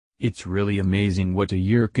It's really amazing what a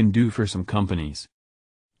year can do for some companies.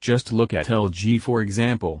 Just look at LG for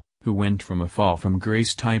example, who went from a fall from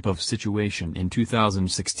grace type of situation in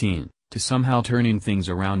 2016, to somehow turning things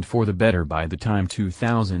around for the better by the time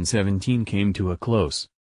 2017 came to a close.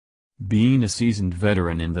 Being a seasoned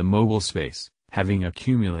veteran in the mobile space, having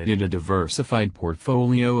accumulated a diversified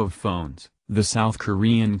portfolio of phones, the South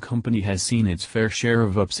Korean company has seen its fair share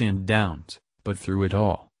of ups and downs, but through it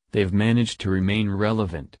all, they've managed to remain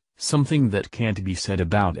relevant, something that can't be said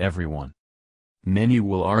about everyone. Many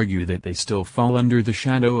will argue that they still fall under the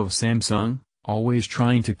shadow of Samsung, always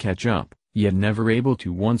trying to catch up, yet never able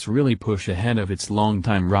to once really push ahead of its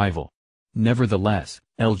longtime rival. Nevertheless,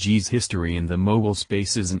 LG's history in the mobile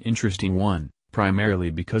space is an interesting one,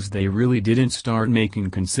 primarily because they really didn't start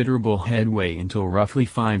making considerable headway until roughly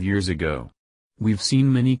 5 years ago. We've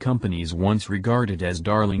seen many companies once regarded as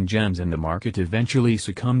darling gems in the market eventually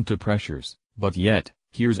succumb to pressures, but yet,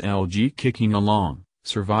 here's LG kicking along,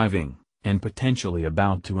 surviving, and potentially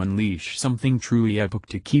about to unleash something truly epic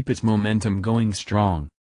to keep its momentum going strong.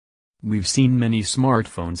 We've seen many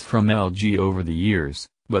smartphones from LG over the years,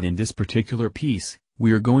 but in this particular piece,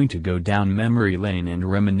 we're going to go down memory lane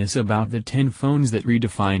and reminisce about the 10 phones that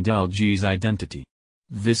redefined LG's identity.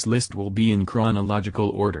 This list will be in chronological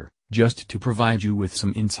order, just to provide you with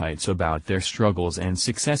some insights about their struggles and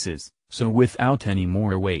successes, so without any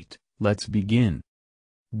more wait, let's begin.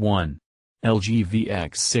 1. LG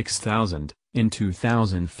VX6000, in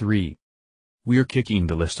 2003. We're kicking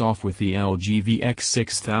the list off with the LG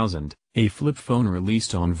VX6000, a flip phone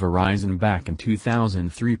released on Verizon back in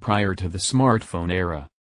 2003 prior to the smartphone era.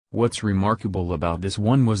 What's remarkable about this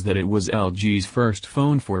one was that it was LG's first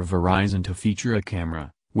phone for Verizon to feature a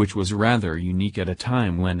camera, which was rather unique at a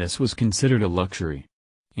time when this was considered a luxury.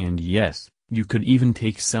 And yes, you could even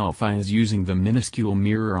take selfies using the minuscule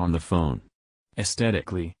mirror on the phone.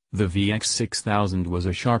 Aesthetically, the VX6000 was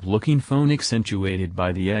a sharp-looking phone accentuated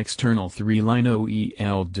by the external 3-line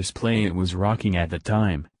OLED display it was rocking at the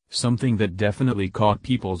time, something that definitely caught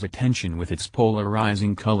people's attention with its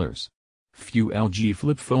polarizing colors. Few LG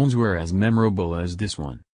flip phones were as memorable as this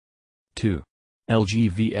one. 2.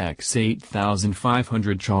 LG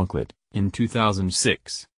VX8500 Chocolate, in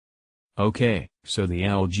 2006. Okay, so the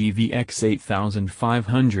LG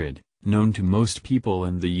VX8500, known to most people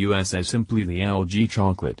in the US as simply the LG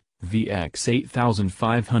Chocolate,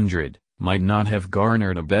 VX8500, might not have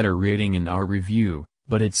garnered a better rating in our review,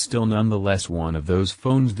 but it's still nonetheless one of those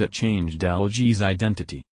phones that changed LG's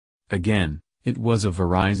identity. Again, it was a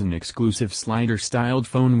Verizon-exclusive slider-styled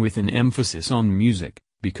phone with an emphasis on music,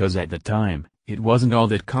 because at the time, it wasn't all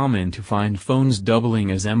that common to find phones doubling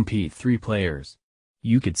as MP3 players.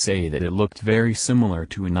 You could say that it looked very similar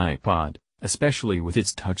to an iPod, especially with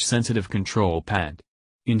its touch-sensitive control pad.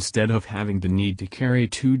 Instead of having the need to carry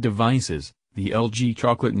two devices, the LG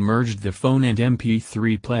Chocolate merged the phone and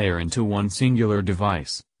MP3 player into one singular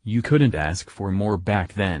device. You couldn't ask for more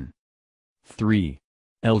back then. 3.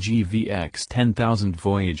 LG VX10000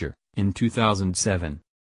 Voyager, in 2007.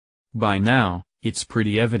 By now, it's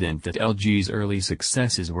pretty evident that LG's early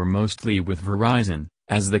successes were mostly with Verizon,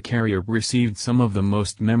 as the carrier received some of the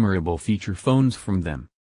most memorable feature phones from them.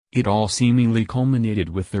 It all seemingly culminated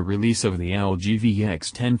with the release of the LG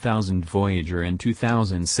VX10000 Voyager in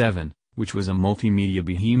 2007, which was a multimedia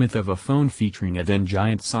behemoth of a phone featuring a then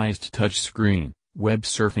giant-sized touchscreen, web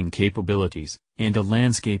surfing capabilities, and a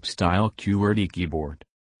landscape-style QWERTY keyboard.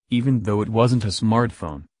 Even though it wasn't a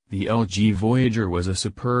smartphone, the LG Voyager was a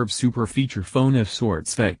superb super feature phone of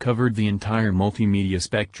sorts that covered the entire multimedia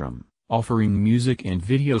spectrum, offering music and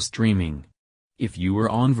video streaming. If you were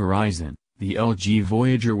on Verizon, the LG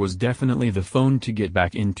Voyager was definitely the phone to get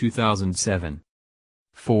back in 2007.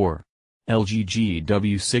 4. LG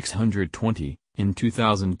GW620, in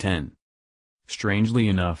 2010. Strangely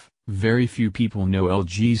enough, very few people know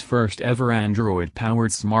LG's first ever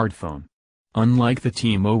Android-powered smartphone. Unlike the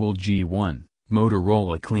T-Mobile G1,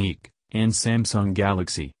 Motorola Clique, and Samsung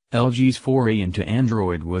Galaxy, LG's foray into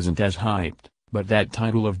Android wasn't as hyped, but that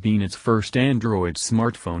title of being its first Android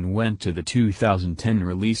smartphone went to the 2010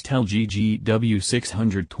 released LG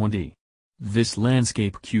GW620. This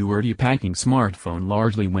landscape QWERTY packing smartphone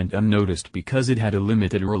largely went unnoticed because it had a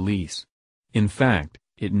limited release. In fact,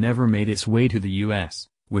 it never made its way to the US,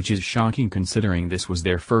 which is shocking considering this was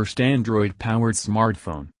their first Android-powered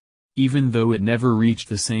smartphone. Even though it never reached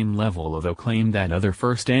the same level of acclaim that other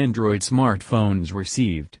first Android smartphones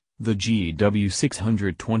received, the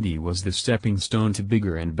GW620 was the stepping stone to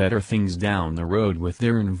bigger and better things down the road with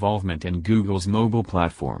their involvement in Google's mobile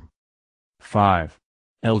platform. 5.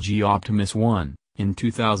 LG Optimus One, in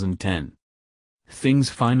 2010. Things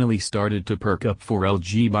finally started to perk up for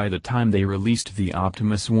LG by the time they released the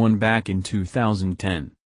Optimus One back in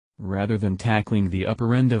 2010. Rather than tackling the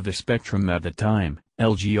upper end of the spectrum at the time,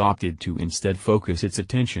 LG opted to instead focus its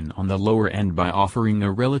attention on the lower end by offering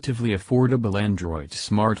a relatively affordable Android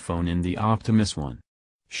smartphone in the Optimus One.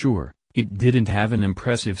 Sure, it didn't have an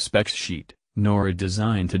impressive specs sheet, nor a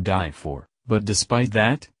design to die for, but despite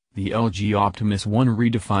that, the LG Optimus One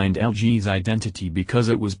redefined LG's identity because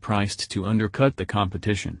it was priced to undercut the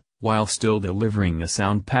competition, while still delivering a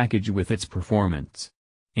sound package with its performance.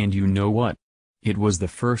 And you know what? It was the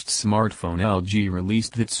first smartphone LG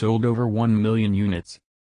released that sold over 1 million units.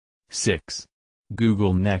 6.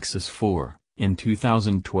 Google Nexus 4, in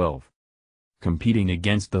 2012. Competing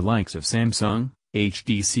against the likes of Samsung,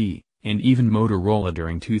 HTC, and even Motorola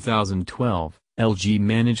during 2012, LG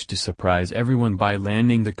managed to surprise everyone by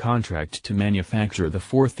landing the contract to manufacture the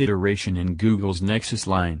fourth iteration in Google's Nexus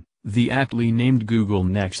line, the aptly named Google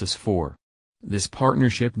Nexus 4. This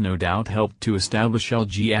partnership no doubt helped to establish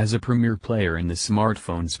LG as a premier player in the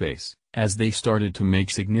smartphone space, as they started to make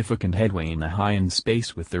significant headway in the high-end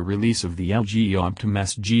space with the release of the LG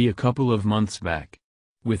Optimus G a couple of months back.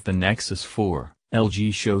 With the Nexus 4,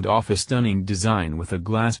 LG showed off a stunning design with a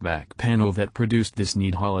glass back panel that produced this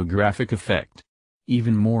neat holographic effect.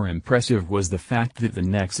 Even more impressive was the fact that the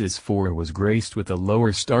Nexus 4 was graced with a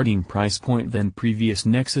lower starting price point than previous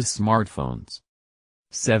Nexus smartphones.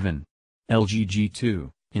 7. LG G2,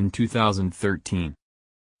 in 2013.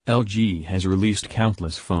 LG has released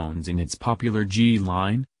countless phones in its popular G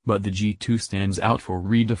line, but the G2 stands out for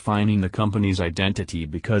redefining the company's identity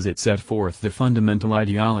because it set forth the fundamental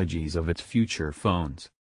ideologies of its future phones.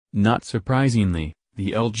 Not surprisingly,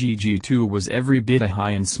 the LG G2 was every bit a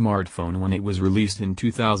high-end smartphone when it was released in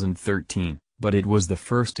 2013, but it was the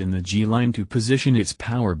first in the G line to position its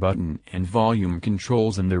power button and volume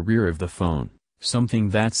controls in the rear of the phone, something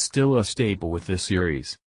that's still a staple with the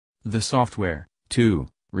series. The software, too,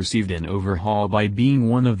 received an overhaul by being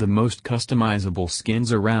one of the most customizable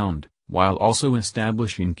skins around, while also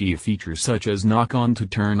establishing key features such as knock-on to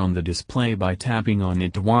turn on the display by tapping on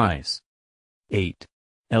it twice. 8.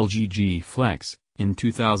 LG G Flex, in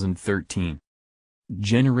 2013.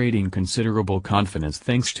 Generating considerable confidence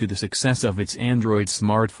thanks to the success of its Android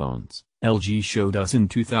smartphones, LG showed us in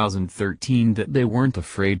 2013 that they weren't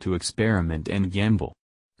afraid to experiment and gamble.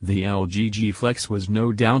 The LG G Flex was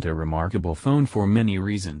no doubt a remarkable phone for many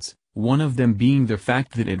reasons, one of them being the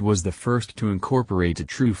fact that it was the first to incorporate a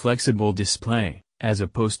true flexible display, as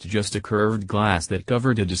opposed to just a curved glass that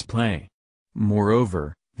covered a display.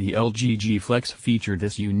 Moreover, the LG G Flex featured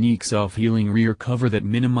this unique self-healing rear cover that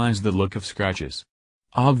minimized the look of scratches.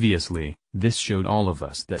 Obviously, this showed all of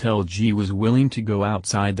us that LG was willing to go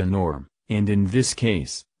outside the norm, and in this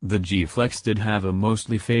case, the G Flex did have a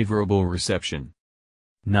mostly favorable reception.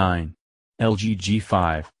 9. LG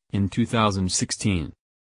G5, in 2016.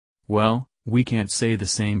 Well, we can't say the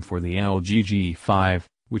same for the LG G5,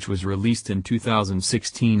 which was released in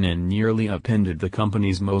 2016 and nearly upended the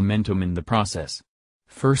company's momentum in the process.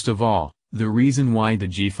 First of all, the reason why the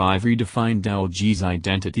G5 redefined LG's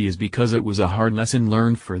identity is because it was a hard lesson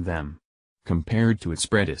learned for them. Compared to its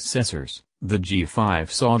predecessors, the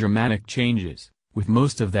G5 saw dramatic changes, with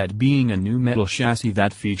most of that being a new metal chassis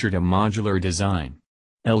that featured a modular design.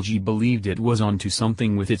 LG believed it was onto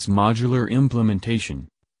something with its modular implementation,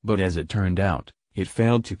 but as it turned out, it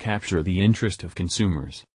failed to capture the interest of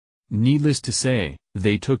consumers. Needless to say,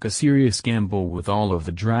 they took a serious gamble with all of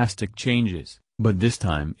the drastic changes, but this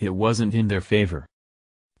time it wasn't in their favor.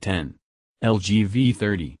 10. LG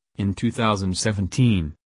V30, in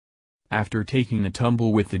 2017. After taking a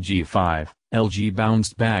tumble with the G5, LG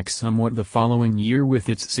bounced back somewhat the following year with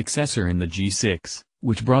its successor in the G6,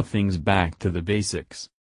 which brought things back to the basics.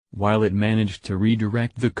 While it managed to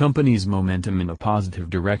redirect the company's momentum in a positive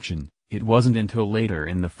direction, it wasn't until later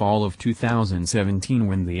in the fall of 2017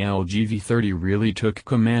 when the LG V30 really took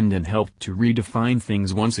command and helped to redefine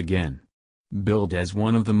things once again. Billed as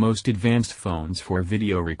one of the most advanced phones for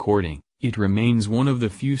video recording, it remains one of the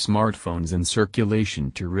few smartphones in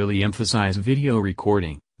circulation to really emphasize video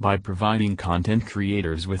recording, by providing content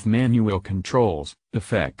creators with manual controls,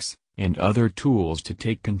 effects, and other tools to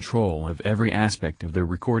take control of every aspect of the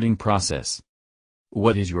recording process.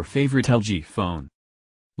 What is your favorite LG phone?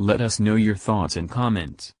 Let us know your thoughts and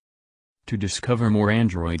comments. To discover more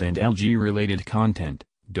Android and LG related content,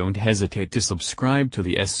 don't hesitate to subscribe to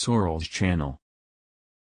the S Sorrels channel.